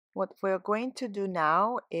What we're going to do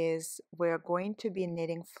now is we're going to be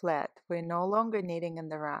knitting flat. We're no longer knitting in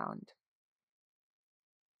the round.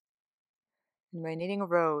 And we're knitting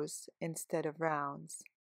rows instead of rounds.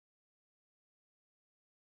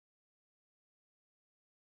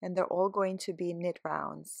 And they're all going to be knit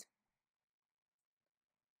rounds.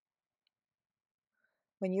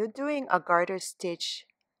 When you're doing a garter stitch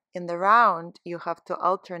in the round, you have to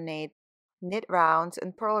alternate knit rounds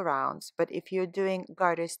and purl rounds. But if you're doing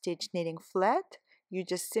garter stitch knitting flat, you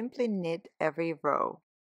just simply knit every row.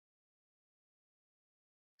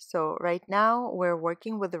 So right now we're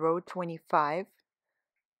working with row 25,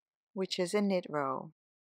 which is a knit row.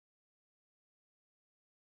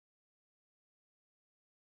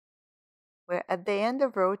 We're at the end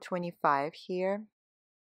of row 25 here.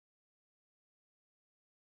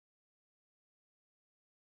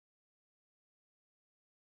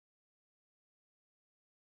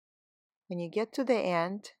 When you get to the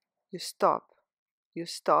end, you stop. You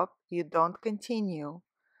stop, you don't continue.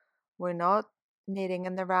 We're not knitting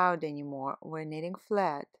in the round anymore. We're knitting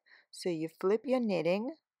flat. So you flip your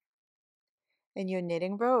knitting and you're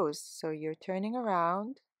knitting rows. So you're turning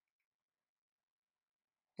around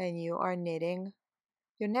and you are knitting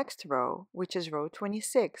your next row, which is row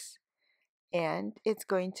 26. And it's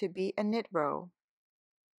going to be a knit row.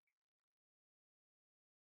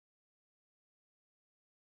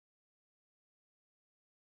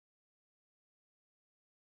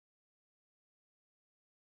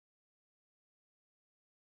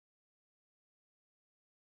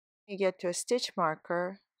 You get to a stitch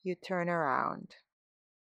marker, you turn around.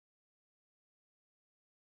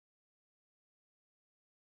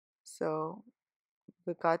 So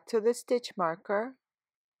we got to the stitch marker.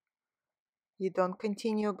 You don't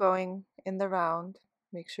continue going in the round.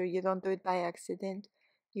 Make sure you don't do it by accident.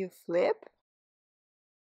 You flip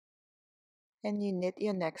and you knit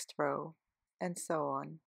your next row, and so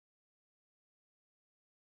on.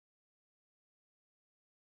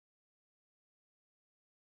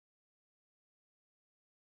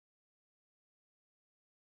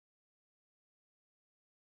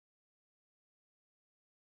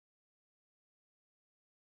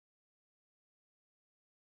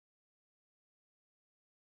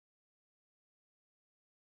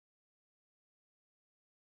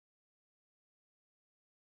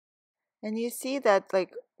 And you see that,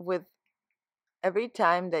 like, with every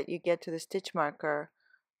time that you get to the stitch marker,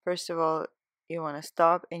 first of all, you want to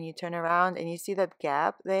stop and you turn around and you see that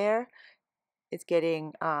gap there. It's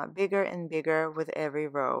getting bigger and bigger with every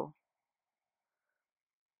row.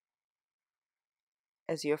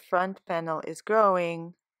 As your front panel is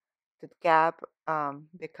growing, the gap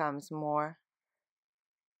becomes more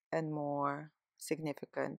and more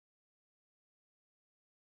significant.